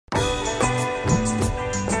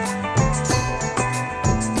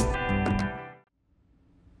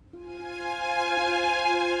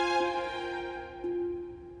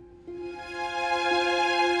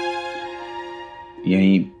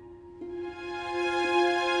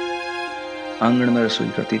आंगन में रसोई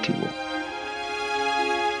करती थी वो।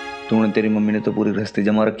 तूने तेरी मम्मी ने तो पूरी गृहस्थी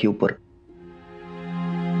जमा रखी ऊपर।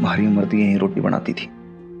 हमारी इमरती यहीं रोटी बनाती थी।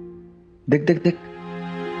 देख देख देख,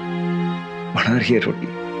 बना रही है रोटी।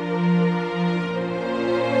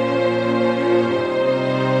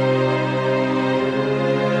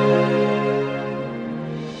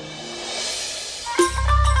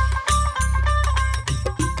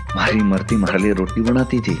 हमारी इमरती हमारे लिए रोटी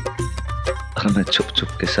बनाती थी और मैं छुप छुप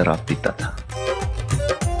के शराब पीता था।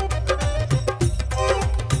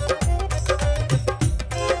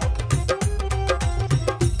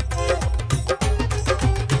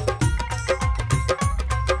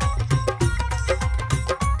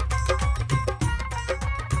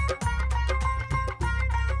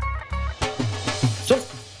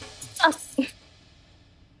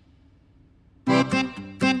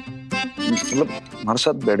 मतलब हमारे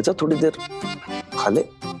साथ बैठ जा, थोड़ी देर खा ले।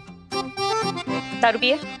 दारू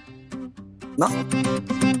पिए ना?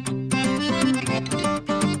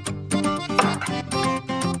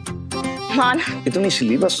 मान इतनी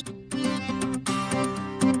सिली बस।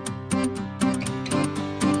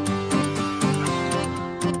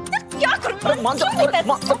 क्या करूं? अरे मान जा।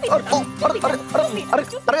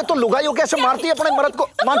 अरे तो लुगाइयों कैसे मारती है अपने मर्द को?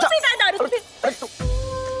 मान जा।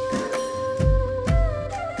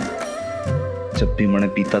 जब भी मैंने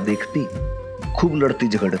पीता देखती, खूब लड़ती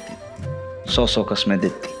झगड़ती, 100 कसमें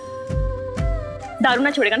देती। दारू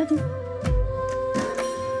ना छोड़ेगा ना तू?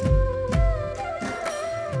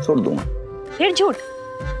 छोड़ दूंगा। फिर झूठ?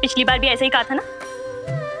 पिछली बार भी ऐसे ही कहा था ना।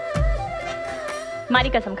 हमारी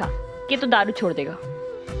कसम खा कि तू दारू छोड़ देगा।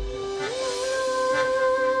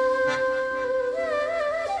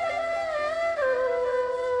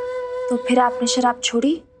 तो फिर आपने शराब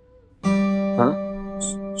छोड़ी? हाँ?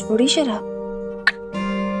 छोड़ी शराब?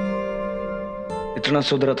 इतना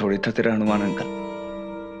सुधरा थोड़ी था तेरा हनुमान अंकल।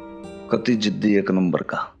 कति जिद्दी एक नंबर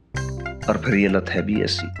का। और फिर ये लत है भी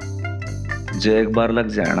ऐसी, जो एक बार लग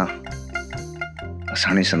जाए ना,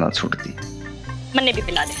 आसानी से ना छूटती। मन्ने भी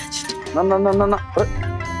पिला दे आज। ना ना ना ना ना।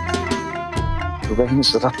 लुगाई में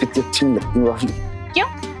शराब पीती अच्छी नहीं लगती वाली। क्यों?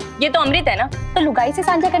 ये तो अमृत है ना, तो लुगाई से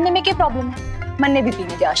साझा करने में क्या प्रॉब्लम है? मन्ने भी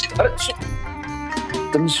पीने दे आज तो।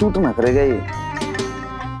 तुम सूट ना करेगा ये।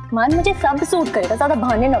 मान मुझे सब सूट करेगा, ज्यादा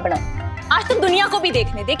बहाने ना बना। आज तो दुनिया को भी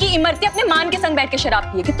देखने दे कि इमरती अपने मान के संग बैठ के शराब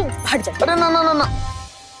पिए कि तू हट जा। अरे ना ना ना ना,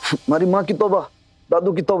 हमारी माँ की तौबा,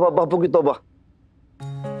 दादू की तौबा, बापू की तौबा।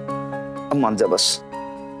 अब मान जा बस,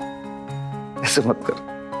 ऐसे मत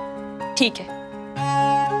कर। ठीक है,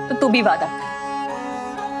 तो तू भी वादा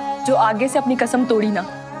कर, जो आगे से अपनी कसम तोड़ी ना,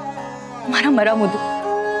 हमारा मरा मुद्दू।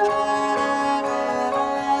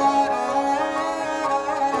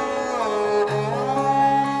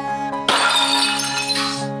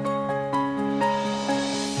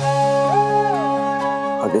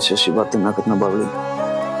 आगे से ऐसी बातें ना करना बावली।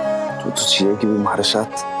 तू तो चाहिए कि भी हमारे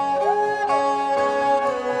साथ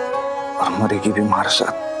और मरेगी भी हमारे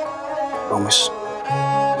साथ, प्रॉमिस।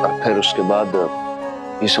 और फिर उसके बाद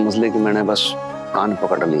ये समझ ले कि मैंने बस कान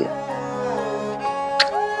पकड़ लिया।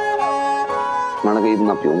 मैंने कहा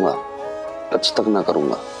इतना पीऊंगा, टच तक ना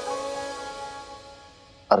करूंगा,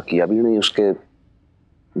 और किया भी नहीं उसके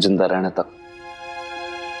जिंदा रहने तक।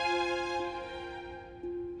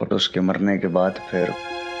 और उसके मरने के बाद फिर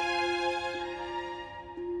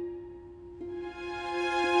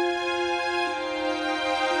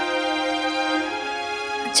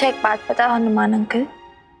अच्छा, एक बात बता हनुमान अंकल,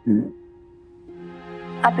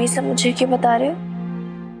 आप ये सब मुझे क्यों बता रहे हो?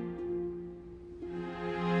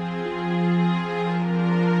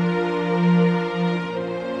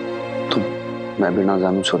 तुम, मैं भी ना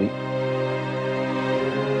जानू छोरी।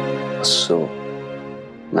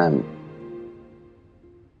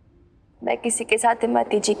 मैं किसी के साथ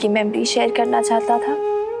इमरती जी की मेमोरी शेयर करना चाहता था,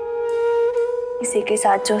 किसी के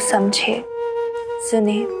साथ जो समझे,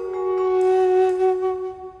 सुने,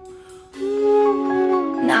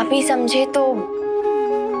 ना भी समझे तो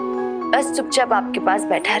बस चुपचाप आपके पास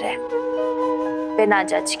बैठा रहे, बिना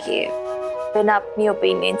जज किए, बिना अपनी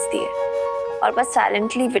ओपिनियंस दिए, और बस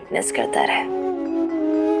साइलेंटली विटनेस करता रहे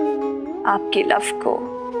आपकी लव को,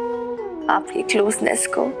 आपकी क्लोजनेस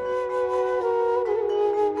को,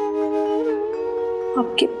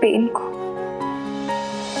 आपके पेन को,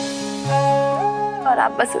 और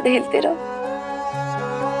आप बस उड़ेलते रहो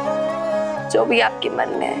जो भी आपके मन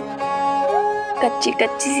में है। कच्ची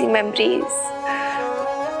कच्ची सी memories,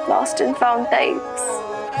 lost and found types,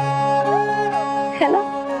 है ना?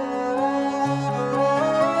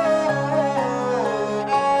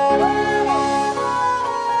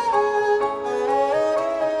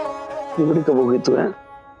 ये बड़ी कब हो गई तू है?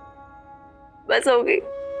 बस हो गई,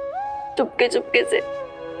 चुपके चुपके से।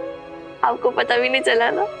 आपको पता भी नहीं चला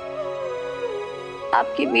ना।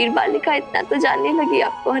 आपकी वीर बालिका इतना तो जानने लगी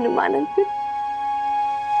आपको हनुमान अंकल।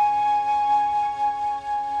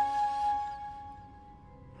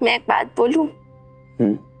 मैं एक बात बोलूं?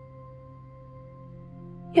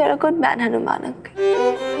 You're a good man, Hanuman uncle.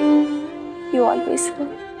 You always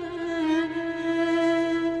will।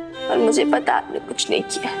 और मुझे पता आपने कुछ नहीं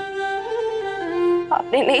किया।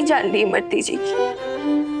 आपने नहीं जान ली इमरती जी की।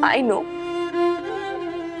 I know।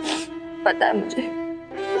 पता है मुझे।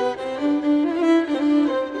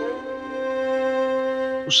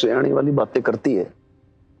 उससे आने वाली बातें करती है,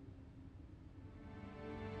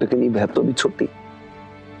 लेकिन ये बहन तो भी छोटी।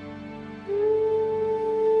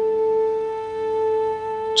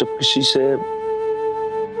 जब किसी से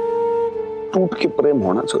टूट के प्रेम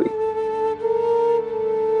होना चाहिए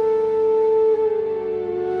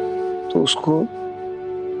तो उसको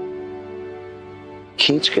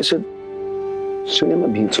खींच के से सीने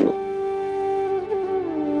में भींच लो,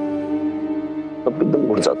 तब भी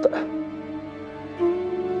दम उड़ जाता है।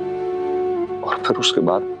 और फिर उसके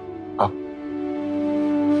बाद आप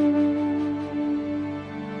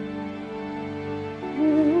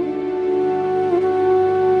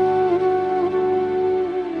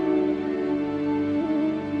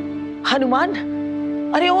हनुमान,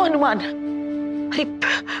 अरे ओ हनुमान, अरे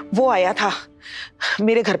वो आया था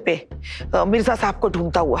मेरे घर पे मिर्जा साहब को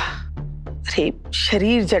ढूंढता हुआ। अरे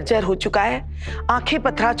शरीर जर्जर हो चुका है, आंखें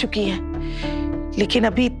पथरा चुकी हैं, लेकिन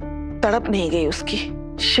अभी तड़प नहीं गई उसकी,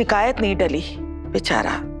 शिकायत नहीं टली।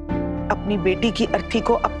 बेचारा अपनी बेटी की अर्थी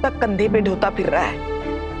को अब तक कंधे पे ढोता फिर रहा है,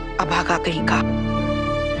 अभागा कहीं का।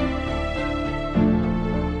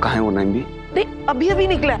 कहाँ है वो नैम्बी? अभी अभी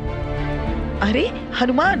निकला। अरे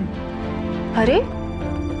हनुमान, अरे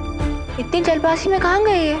इतनी जल्दबाजी में कहाँ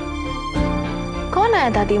गए ये? कौन आया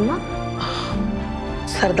दादी अम्मा?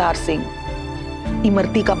 सरदार सिंह,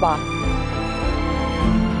 इमरती का बाप,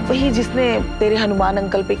 वही जिसने तेरे हनुमान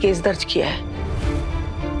अंकल पे केस दर्ज किया है।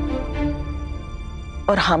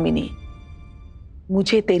 और हामिनी,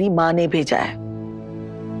 मुझे तेरी माँ ने भेजा है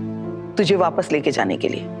तुझे वापस लेके जाने के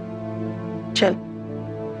लिए। चल।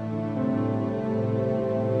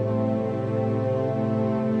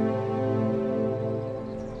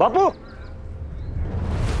 बापू,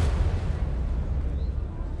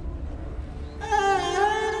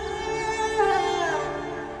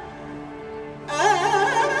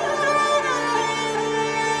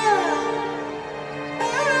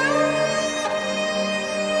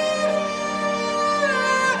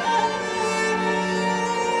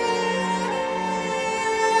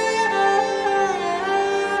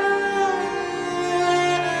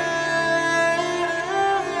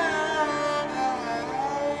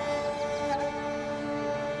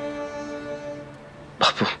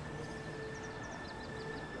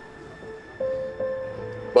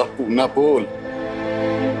 बापू ना बोल।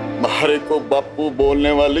 मारे को बापू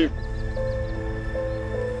बोलने वाली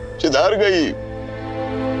किधर गई?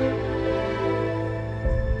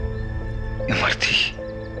 इमरती,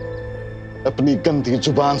 अपनी गंदी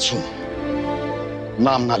जुबान सुन,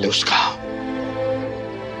 नाम ना ले उसका।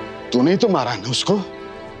 तूने ही तो मारा है ना उसको।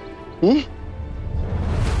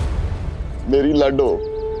 मेरी लाडो,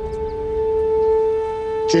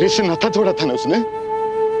 तेरे से नाता तोड़ा था ना उसने।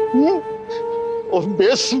 और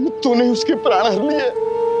बेशर्म तूने उसके प्राण हर लिए।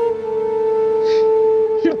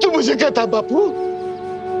 फिर तू मुझे कहता बापू?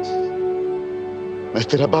 मैं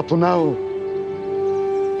तेरा बापू ना हूं।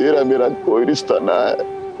 तेरा मेरा कोई रिश्ता ना है,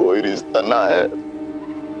 कोई रिश्ता ना है।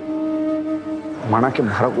 माना कि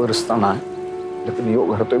हमारा कोई रिश्ता ना है, लेकिन यो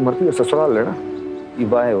घर तो इमरती है, ससुराल है ना। ये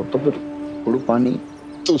बाय हो तो फिर थोड़ा पानी।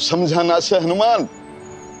 तू समझा ना से हनुमान,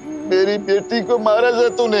 मेरी बेटी को मारा जा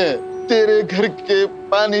तूने। तेरे घर के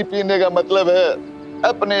पानी पीने का मतलब है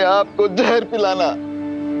अपने आप को जहर पिलाना,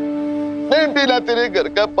 नहीं पीना तेरे घर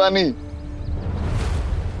का पानी।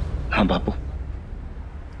 हाँ बापू,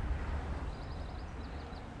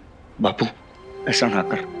 बापू ऐसा ना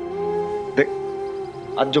कर। देख,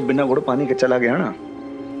 आज जो बिना गुड़ पानी के चला गया ना,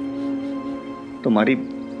 तुम्हारी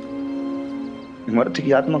इमरती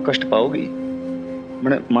की आत्मा कष्ट पाओगी,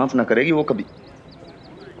 मैंने माफ ना करेगी वो कभी।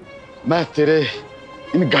 मैं तेरे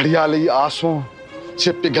इन घड़ियाली आंसुओं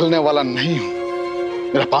से पिघलने वाला नहीं हूं।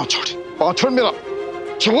 मेरा पांव छोड़, पांव छोड़, मेरा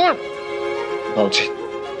छोड़। बाबूजी,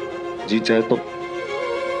 जी चाहे तो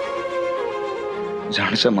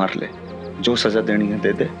जान से मार ले, जो सजा देनी है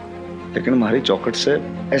दे दे, लेकिन हमारी चौखट से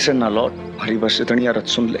ऐसे ना लौट। हमारी बस इतनी अर्ज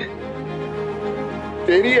सुन ले।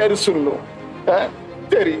 तेरी अर्ज सुन लो है?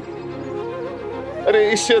 तेरी? अरे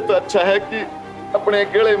इससे तो अच्छा है कि अपने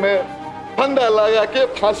गले में फंदा लगा के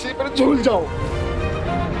फांसी पर झूल जाऊं।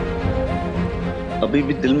 अभी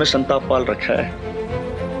भी दिल में संताप पाल रखा है,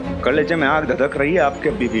 कलेजे में आग धधक रही है आपके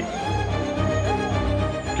बीवी।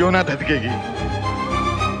 क्यों ना धधकेगी?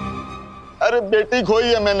 अरे बेटी खोई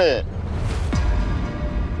है मैंने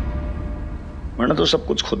तो सब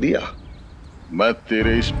कुछ खो दिया। मैं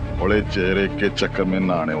तेरे इस भोले चेहरे के चक्कर में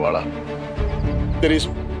ना आने वाला। तेरे इस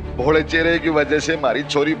भोले चेहरे की वजह से हमारी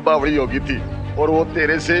छोरी बावड़ी हो गई थी और वो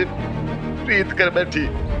तेरे से प्रीत कर बैठी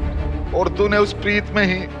और तूने उस प्रीत में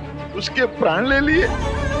ही उसके प्राण ले लिए।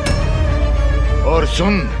 और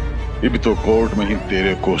सुन, अब तो कोर्ट में ही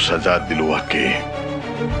तेरे को सजा दिलवा के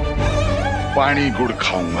पानी गुड़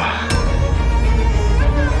खाऊंगा।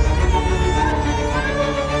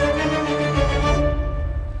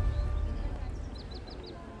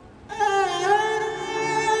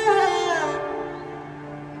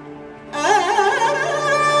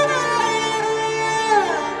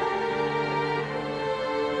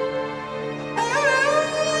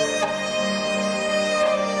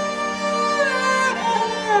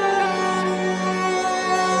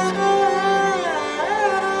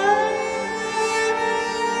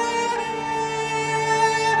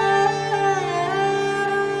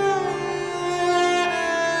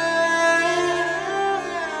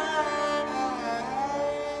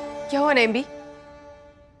 क्या हुआ नेम्बी?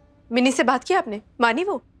 मिनी से बात की आपने? मानी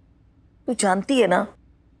वो? तू जानती है ना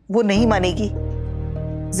वो नहीं मानेगी,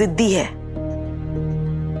 जिद्दी है।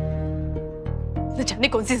 न जाने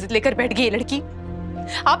कौन सी जिद लेकर बैठ गई ये लड़की।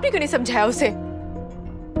 आपने क्यों नहीं समझाया उसे?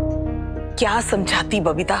 क्या समझाती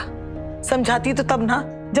बबीता? समझाती तो तब ना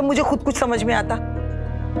जब मुझे खुद कुछ समझ में आता।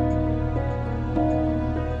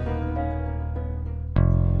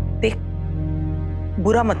 देख,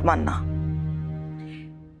 बुरा मत मानना,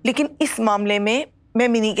 लेकिन इस मामले में मैं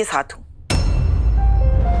मिनी के साथ हूं।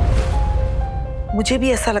 मुझे भी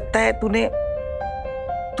ऐसा लगता है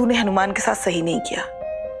तूने हनुमान के साथ सही नहीं किया।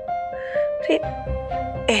 अरे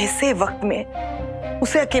ऐसे वक्त में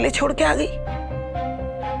उसे अकेले छोड़ के आ गई।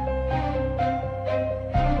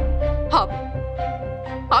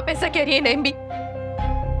 आप ऐसा कह रही है नेम्बी?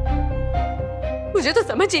 मुझे तो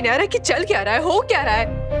समझ ही नहीं आ रहा कि चल क्या रहा है, हो क्या रहा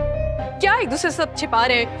है। क्या एक दूसरे से सब छिपा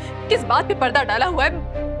रहे हैं? किस बात पे पर्दा डाला हुआ है?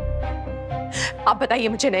 आप बताइए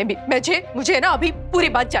मुझे नेम्बी। मुझे ना अभी पूरी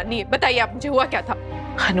बात जाननी है। बताइए आप मुझे, हुआ क्या था?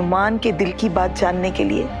 हनुमान के दिल की बात जानने के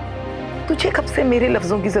लिए तुझे कब से मेरे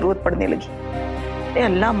लफ्जों की जरूरत पड़ने लगी? अरे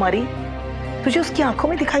अल्लाह मारी, तुझे उसकी आंखों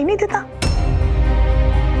में दिखाई नहीं देता?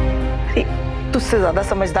 अरे तुझसे ज्यादा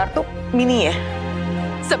समझदार तो मिनी है।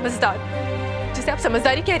 समझदार? जिसे आप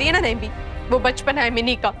समझदारी कह रही है ना नेम्बी, वो बचपना है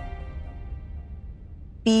मिनी का।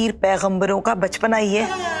 पीर पैगंबरों का बचपना ही है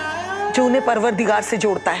जो उन्हें परवरदिगार से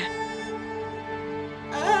जोड़ता है।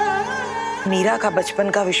 मीरा का बचपन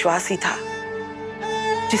का विश्वास ही था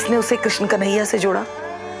जिसने उसे कृष्ण कन्हैया से जोड़ा।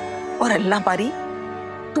 और अल्लाह मारी,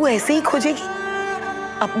 तू ऐसे ही खोजेगी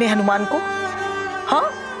अपने हनुमान को?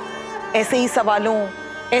 हाँ, ऐसे ही सवालों,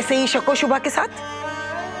 ऐसे ही शको शुबा के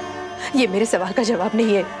साथ? ये मेरे सवाल का जवाब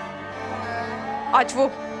नहीं है। आज वो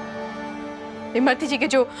इमरती जी के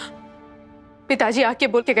जो पिताजी आके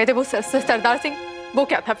बोल के गए थे, वो सरदार सिंह, वो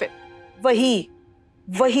क्या था फिर?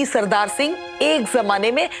 वही सरदार सिंह एक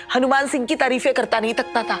जमाने में हनुमान सिंह की तारीफें करता नहीं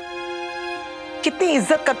थकता था। कितनी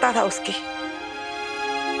इज्जत करता था उसकी।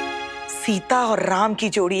 सीता और राम की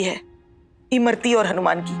जोड़ी है इमरती और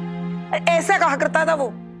हनुमान की, ऐसा कहा करता था वो।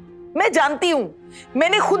 मैं जानती हूं,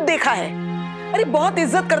 मैंने खुद देखा है। अरे बहुत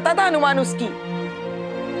इज्जत करता था हनुमान उसकी।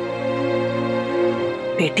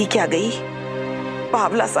 बेटी क्या गई,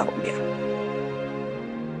 बावला सा हो गया।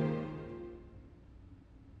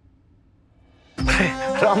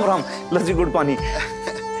 राम राम, लस्सी गुड़ पानी।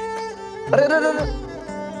 अरे अरे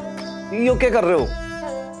अरे, यो क्या कर रहे हो?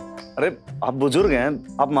 अरे आप बुजुर्ग हैं,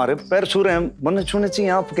 आप हमारे पैर छू रहे हैं, मन छूने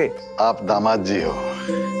चाहिए आपके। आप दामाद जी हो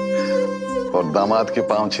और दामाद के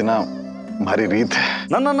पांव छूना हमारी रीत है।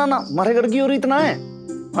 ना ना ना ना, हमारे घर की और रीत ना है।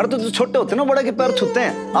 हमारे तो छोटे होते ना, बड़े के पैर छूते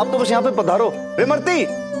हैं। आप तो बस यहाँ पे पधारो। इमरती,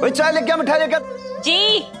 भाई चाय लेके, मिठाई लेके।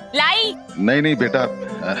 जी लाई। नहीं बेटा,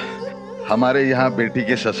 हमारे यहाँ बेटी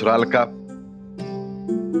के ससुराल का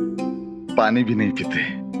पानी भी नहीं पीते।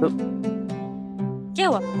 तो क्या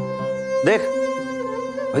हुआ? देख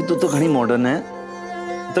भाई, तू तो घनी मॉडर्न है,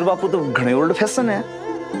 तेरे बापू तो घने ओल्ड फैशन है।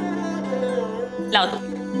 लाओ तो,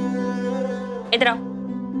 इधर आओ।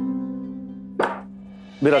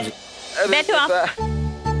 बिराजी, बैठो आप।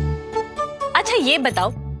 अच्छा ये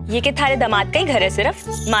बताओ, ये के थारे दामाद का ही घर है सिर्फ,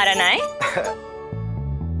 मारा ना है?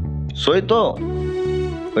 सोई तो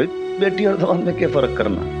भाई, बेटी और दामाद में क्या फर्क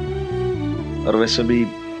करना। और वैसे भी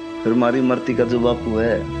फिर हमारी इमरती का जो बापू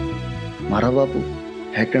है, हमारा बापू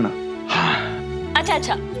है क्या ना?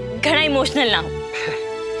 अच्छा, घना इमोशनल ना हो।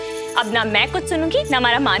 अब ना मैं कुछ सुनूंगी ना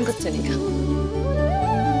हमारा मान कुछ सुनेगा।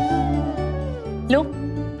 लो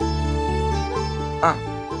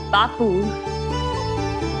बापू,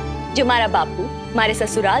 जो हमारा बापू हमारे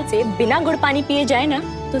ससुराल से बिना गुड़ पानी पिए जाए ना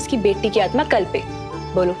तो उसकी बेटी की आत्मा कल पे।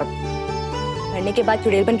 बोलो, मरने के बाद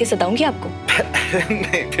चुड़ैल बन के सताऊंगी आपको?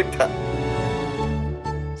 नहीं बेटा।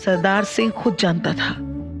 सरदार सिंह खुद जानता था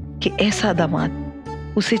कि ऐसा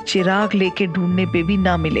दामाद उसे चिराग लेके ढूंढने पे भी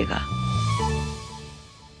ना मिलेगा।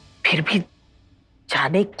 फिर भी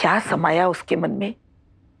जाने क्या समाया उसके मन में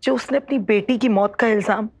जो उसने अपनी बेटी की मौत का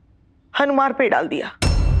इल्जाम हनुमान पे डाल दिया।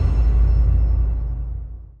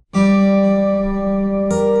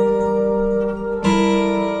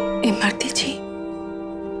 इमरती जी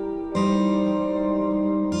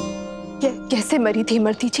कैसे मरी थी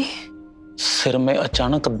इमरती जी? सिर में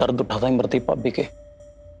अचानक दर्द उठा था इमरती भाभी के।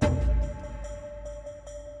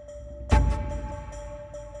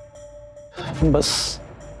 बस।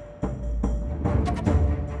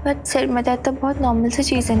 बट सिर में दर्द तो बहुत नॉर्मल सी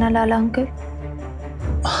चीज है ना लाला अंकल?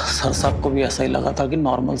 सर साहब को भी ऐसा ही लगा था कि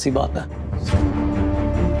नॉर्मल सी बात है।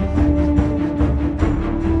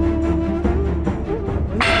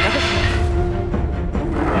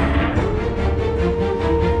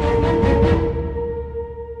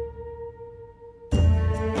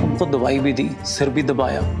 उनको दवाई भी दी, सिर भी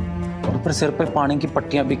दबाया और फिर सिर पे पानी की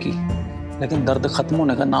पट्टियां भी की, लेकिन दर्द खत्म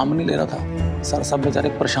होने का नाम नहीं ले रहा था। सर साहब बेचारे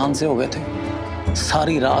परेशान से हो गए थे।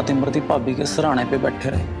 सारी रात इमरती भाभी के सराहने पे बैठे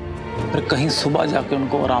रहे, फिर कहीं सुबह जाके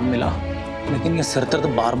उनको आराम मिला, लेकिन ये सिर दर्द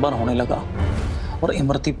बार बार होने लगा और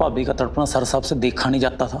इमरती भाभी का तड़पना सर साहब से देखा नहीं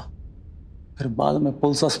जाता था। फिर बाद में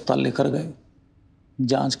पुलिस अस्पताल लेकर गए,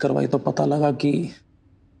 जांच करवाई तो पता लगा कि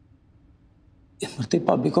इमरती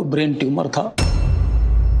भाभी को ब्रेन ट्यूमर था।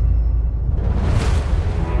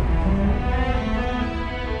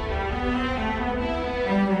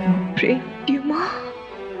 Brain tumour?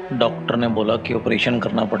 डॉक्टर ने बोला कि ऑपरेशन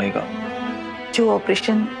करना पड़ेगा। जो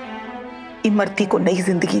ऑपरेशन इमरती को नई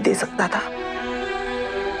जिंदगी दे सकता था,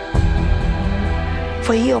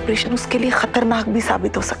 वही ऑपरेशन उसके लिए खतरनाक भी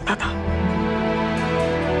साबित हो सकता था।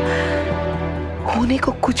 होने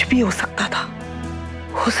को कुछ भी हो सकता था।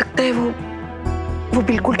 हो सकता है वो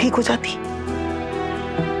बिल्कुल ठीक हो जाती,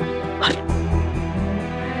 और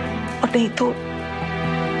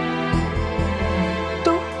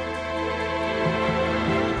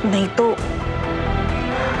नहीं तो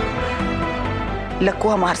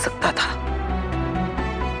लकवा मार सकता था।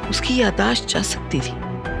 उसकी याददाश्त जा सकती थी,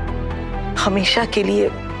 हमेशा के लिए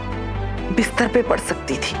बिस्तर पे पड़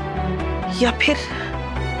सकती थी, या फिर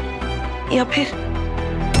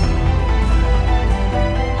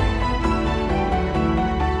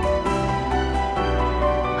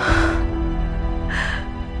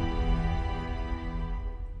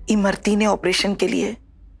इमरती ने ऑपरेशन के लिए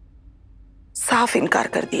साफ इनकार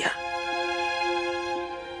कर दिया।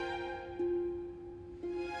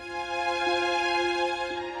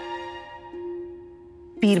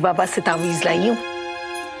 पीर बाबा से तावीज लाई हूं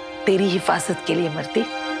तेरी हिफाजत के लिए इमरती।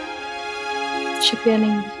 शुक्रिया।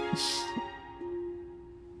 नहीं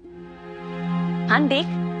हान देख,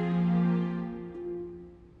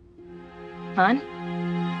 हान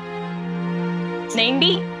नहीं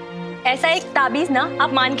भी ऐसा एक ताबीज ना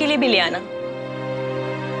आप मान के लिए भी ले आना।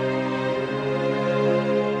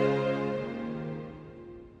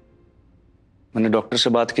 मैंने डॉक्टर से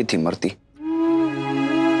बात की थी इमरती।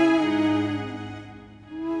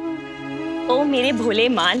 ओ मेरे भोले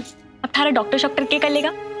मान, अब थारा डॉक्टर शॉक्टर क्या कर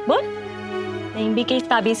लेगा? बोल। नहीं भी के इस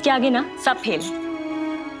ताबीज के आगे ना सब फेल है।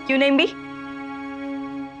 क्यों नहीं भी?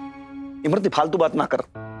 इमरती फालतू बात ना कर।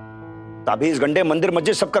 ताबीज, गंडे, मंदिर,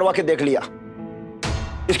 मस्जिद सब करवा के देख लिया,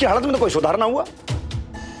 इसकी हालत में तो कोई सुधार ना हुआ।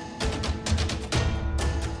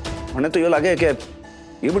 मैंने तो ये लगे कि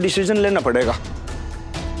ये भी डिसीजन लेना पड़ेगा।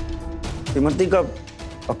 इमरती का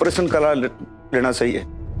ऑपरेशन करा लेना सही है।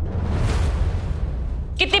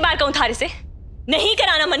 कितनी बार कहूं थारे से नहीं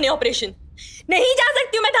कराना मन्ने ऑपरेशन? नहीं जा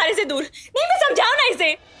सकती हूं मैं थारे से दूर। नहीं मैं समझाओ ना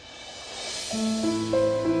इसे।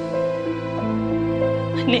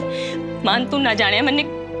 मान तू ना जाने मन्ने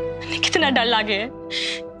कितना डर लागे है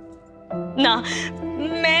ना।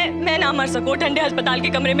 मैं ना मर सकूं ठंडे अस्पताल के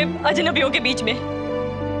कमरे में अजनबियों के बीच में।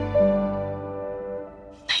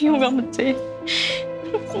 नहीं होगा मुझसे।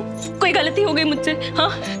 कोई गलती हो गई मुझसे? हाँ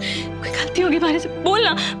कोई गलती होगी हमारे से? बोल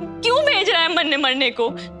ना, क्यों भेज रहा है मरने मरने को?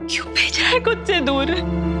 क्यों भेज रहा है खुद से दूर?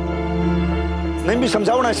 नहीं भी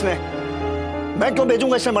समझाओ ना इसने। मैं क्यों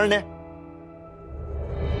भेजूंगा इसे मरने?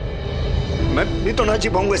 मैं भी तो ना जी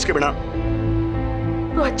पाऊंगा इसके बिना।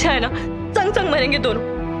 तो अच्छा है ना, संग संग मरेंगे दोनों।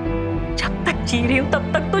 जब तक जी रही हूं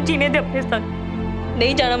तब तक तो जीने दे अपने संग।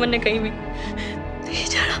 नहीं जाना मरने कहीं भी, नहीं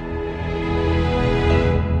जाना।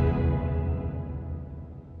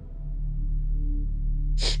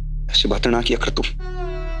 ऐसी बातें ना किया कर तू।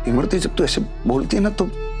 इमरती जब तू ऐसे बोलती है ना तो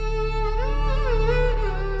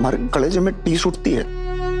हमारे कलेजे में टीस उठती है,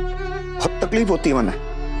 बहुत तकलीफ होती है मने।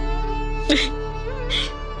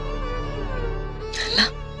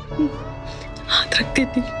 हाथ रख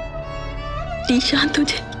देती, टी शांत हो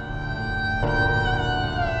जाए।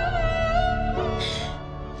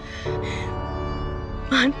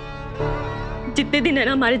 जितने दिन है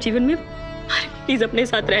ना हमारे जीवन में, हर चीज अपने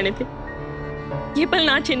साथ रहने थे, ये पल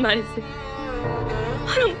ना छीन हमारे से।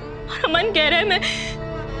 और अमन कह रहा है मैं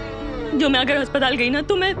अगर अस्पताल गई ना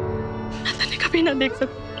तो मैं तन्ने कभी ना देख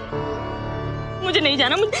सकूं। मुझे नहीं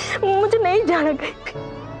जाना, मुझे नहीं जाना कहीं भी,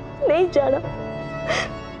 नहीं जाना।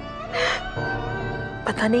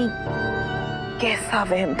 पता नहीं कैसा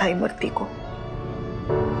वहम था इमरती को।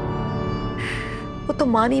 वो तो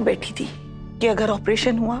मान ही बैठी थी कि अगर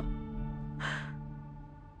ऑपरेशन हुआ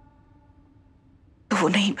तो वो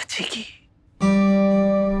नहीं बचेगी।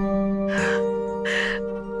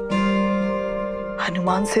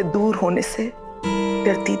 हनुमान से दूर होने से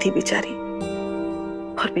डरती थी बेचारी।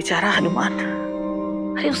 और बेचारा हनुमान,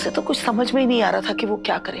 अरे उसे तो कुछ समझ में ही नहीं आ रहा था कि वो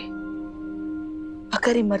क्या करे।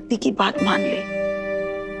 अगर इमरती की बात मान ले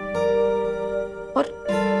और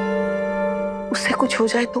उसे कुछ हो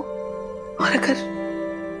जाए तो, और अगर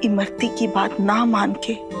इमरती की बात ना मान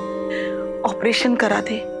के ऑपरेशन करा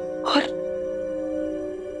दे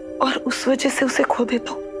और उस वजह से उसे खो दे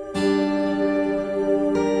तो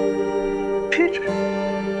फिर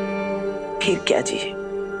क्या जी।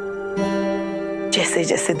 जैसे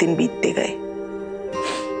जैसे दिन बीतते गए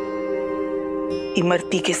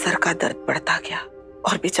इमरती के सर का दर्द बढ़ता गया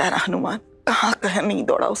और बेचारा हनुमान कहां कहां नहीं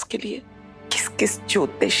दौड़ा उसके लिए। किस किस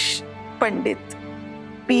ज्योतिष, पंडित,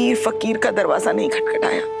 पीर फकीर का दरवाजा नहीं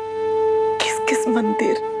खटखटाया, किस किस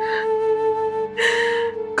मंदिर,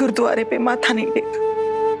 गुरुद्वारे पे माथा नहीं टेका।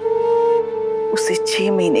 उसे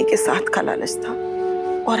 6 महीने के साथ का लालच था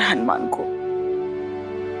और हनुमान को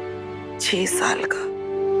 6 साल का।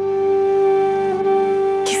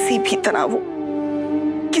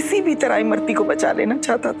 किसी भी तरह इमरती को बचा लेना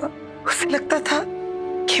चाहता था। उसे लगता था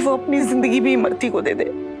कि वो अपनी जिंदगी भी इमरती को दे दे।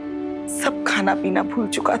 सब खाना पीना भूल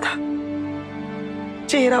चुका था,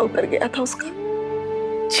 चेहरा उतर गया था उसका।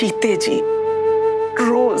 जीते जी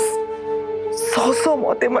रोज 100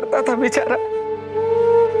 मौतें मरता था बेचारा।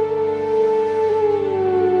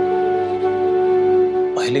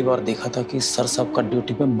 पहली बार देखा था कि सर साहब का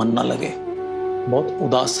ड्यूटी पे मन ना लगे, बहुत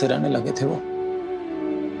उदास से रहने लगे थे वो।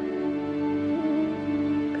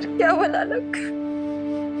 क्या बोला लग?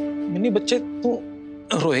 मिनी बच्चे, तू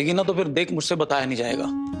रोएगी ना तो फिर देख, मुझसे बताया नहीं जाएगा।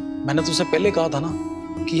 मैंने तुझसे पहले कहा था ना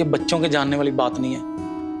कि ये बच्चों के जानने वाली बात नहीं है।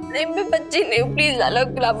 नहीं, मैं बच्ची नहीं हूँ, प्लीज लाला,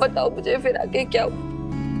 आप बताओ मुझे फिर आगे क्या हुआ।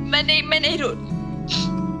 मैं नहीं रो रही।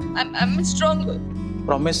 I'm strong.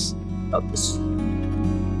 प्रॉमिस?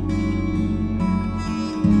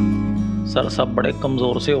 सर सब बड़े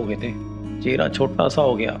कमजोर से हो गए थे, चेहरा छोटा सा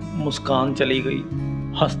हो गया, मुस्कान चली गई,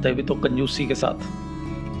 हंसते भी तो कंजूसी के साथ,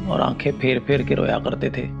 और आंखें फेर फेर के रोया करते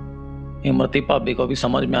थे। इमरती भाभी को भी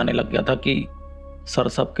समझ में आने लग गया था कि सर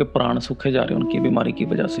सब के प्राण सूखे जा रहे उनकी बीमारी की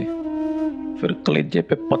वजह से। फिर कलेजे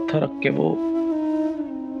पे पत्थर रख के वो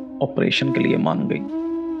ऑपरेशन के लिए मान गई।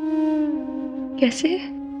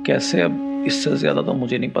 कैसे अब इससे ज्यादा तो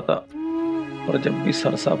मुझे नहीं पता, पर जब भी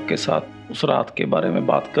सर साहब के साथ उस रात के बारे में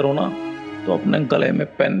बात करो ना तो अपने गले में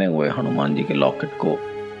पहने हुए हनुमान जी के लॉकेट को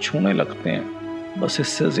छूने लगते हैं। बस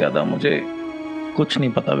इससे ज्यादा मुझे कुछ नहीं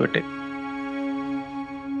पता बेटे।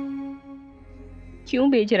 क्यों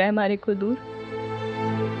भेज रहा है हमारे को दूर?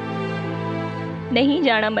 नहीं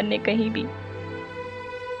जाना मन ने कहीं भी।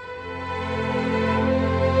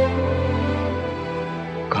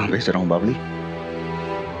 कहां भेज रहा हूं बाबली?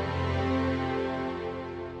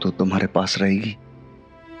 तो तुम्हारे पास रहेगी।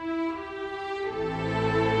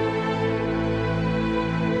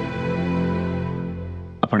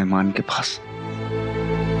 अपने मान के पास।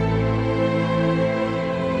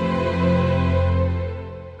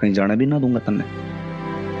 कहीं जाने भी ना दूंगा तन्ने।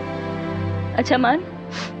 अच्छा मान,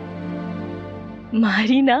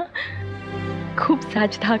 मारी ना खूब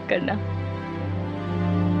साज धाक करना,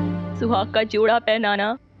 सुहाग का जोड़ा पहनाना,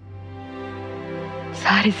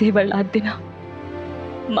 सारे जेवर लाद देना,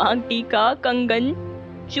 मांग टीका, कंगन,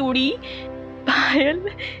 चूड़ी, पायल,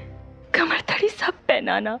 कमरथड़ी सब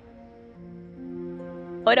पहनाना,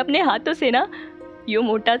 और अपने हाथों से ना यो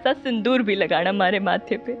मोटा सा सिंदूर भी लगाना हमारे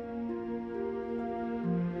माथे पे।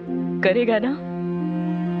 करेगा ना?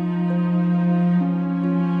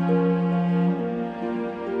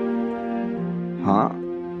 हाँ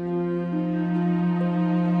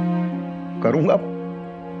करूंगा,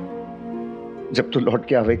 जब तू लौट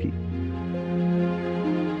के आवेगी।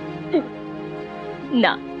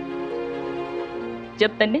 ना,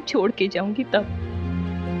 जब तन्ने छोड़ के जाऊंगी तब।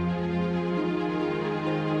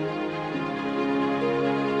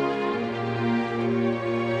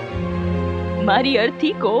 हमारी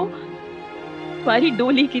अर्थी को हमारी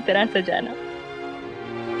डोली की तरह सजाना।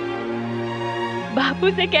 बापू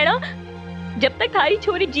से कहना जब तक थारी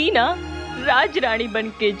छोरी जी ना राज रानी बन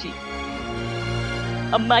के जी।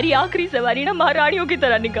 अब हमारी आखिरी सवारी ना महारानियों की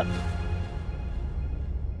तरह निकाल।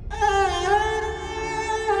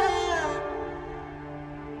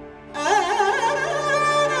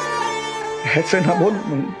 ऐसे ना बोल,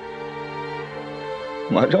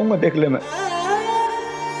 मर जाऊंगा देख ले। मैं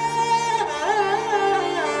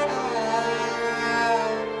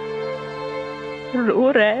रो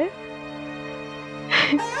रहा है।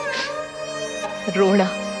 रोना,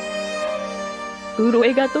 तू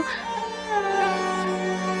रोएगा तो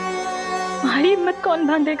हमारी हिम्मत कौन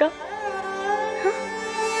बांधेगा?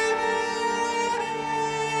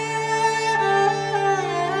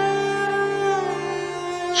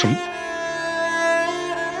 सुन,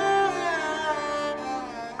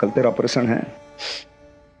 कल तेरा ऑपरेशन है,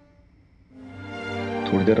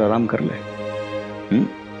 थोड़ी देर आराम कर ले।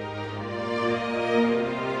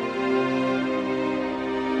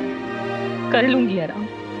 कर लूंगी आराम,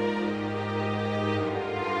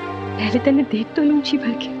 पहले तेने देख तो लूं जी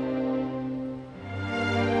भर के,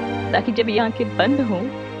 ताकि जब ये आंखें बंद हो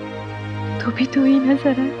तो भी तू ही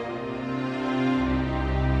नजर आए।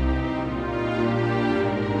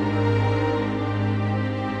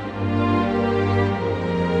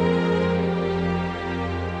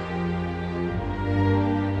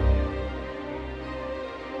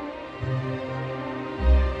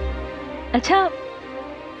 अच्छा,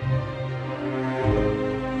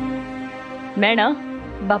 मैं ना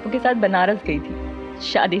बापू के साथ बनारस गई थी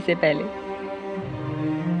शादी से पहले।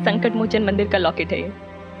 संकट मोचन मंदिर का लॉकेट है ये,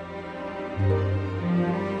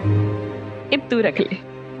 अब तू रख ले।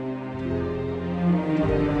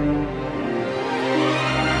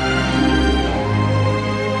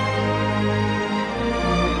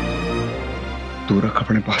 तू रख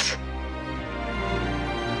अपने पास।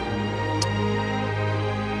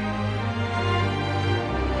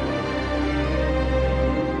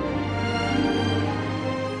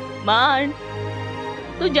 मान,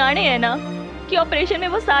 तू जाने है ना कि ऑपरेशन में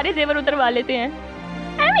वो सारे जेवर उतरवा लेते हैं,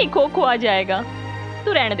 ऐਵੇਂ खो खो आ जाएगा।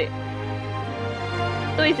 तू रहने दे,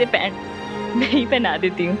 तो इसे पहन, मैं ही पहना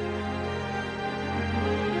देती हूँ।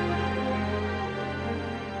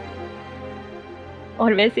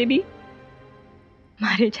 और वैसे भी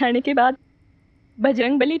मारे जाने के बाद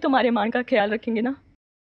बजरंगबली तुम्हारे मान का ख्याल रखेंगे ना।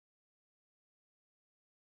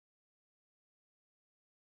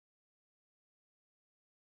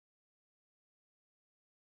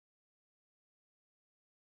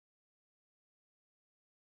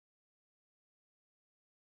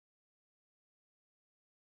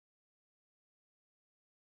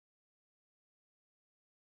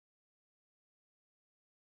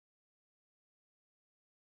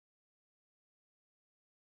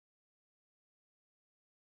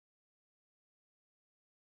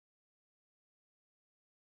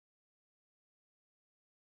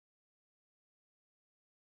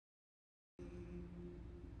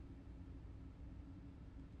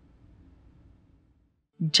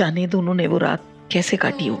 जाने दोनों ने वो रात कैसे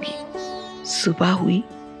काटी होगी। सुबह हुई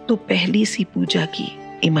तो पहली सी पूजा की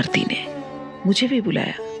इमरती ने, मुझे भी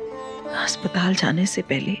बुलाया। अस्पताल जाने से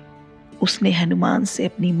पहले उसने हनुमान से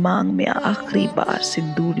अपनी मांग में आखिरी बार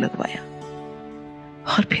सिंदूर लगवाया,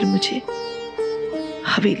 और फिर मुझे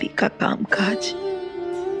हवेली का कामकाज,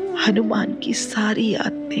 हनुमान की सारी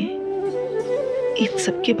आदतें, इन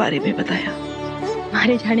सब के बारे में बताया।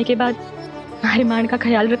 मारे जाने के बाद मारे मान का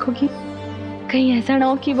ख्याल रखोगी, कहीं ऐसा ना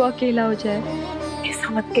हो कि वो अकेला हो जाए। ऐसा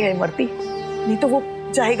मत कह इमरती, नहीं तो वो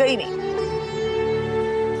जाएगा ही नहीं।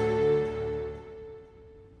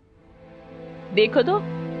 देखो तो,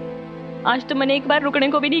 आज तो मैंने एक बार रुकने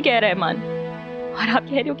को भी नहीं कह रहा है मान, और आप कह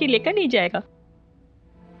रहे हो कि लेकर नहीं जाएगा।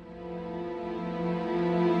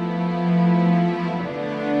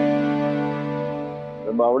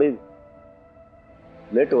 बावड़ी,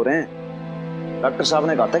 लेट हो रहे हैं। डॉक्टर साहब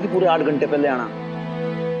ने कहा था कि पूरे 8 घंटे पहले आना।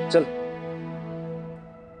 चल।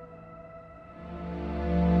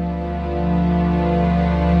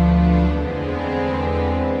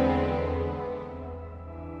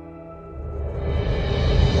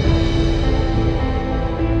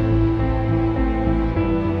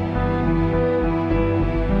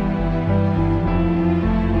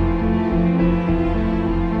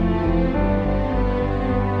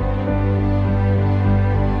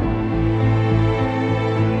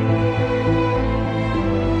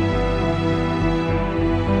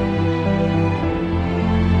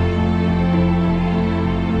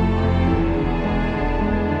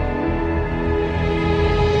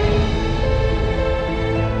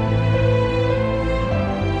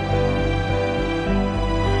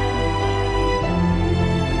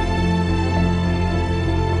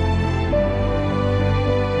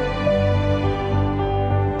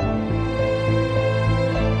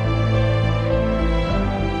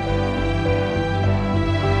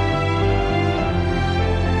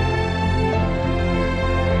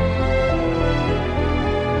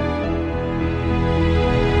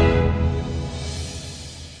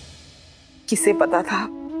 किसे पता था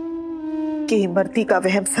कि इमरती का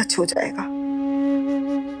वहम सच हो जाएगा।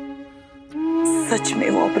 सच में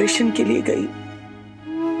वो ऑपरेशन के लिए गई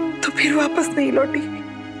तो फिर वापस नहीं लौटी।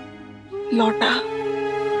 लौटा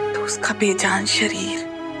तो उसका बेजान शरीर।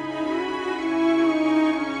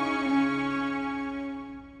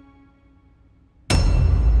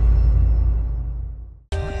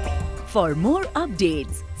 For more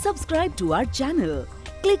updates, subscribe to our channel,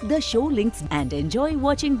 click the show links and enjoy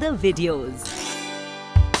watching the videos.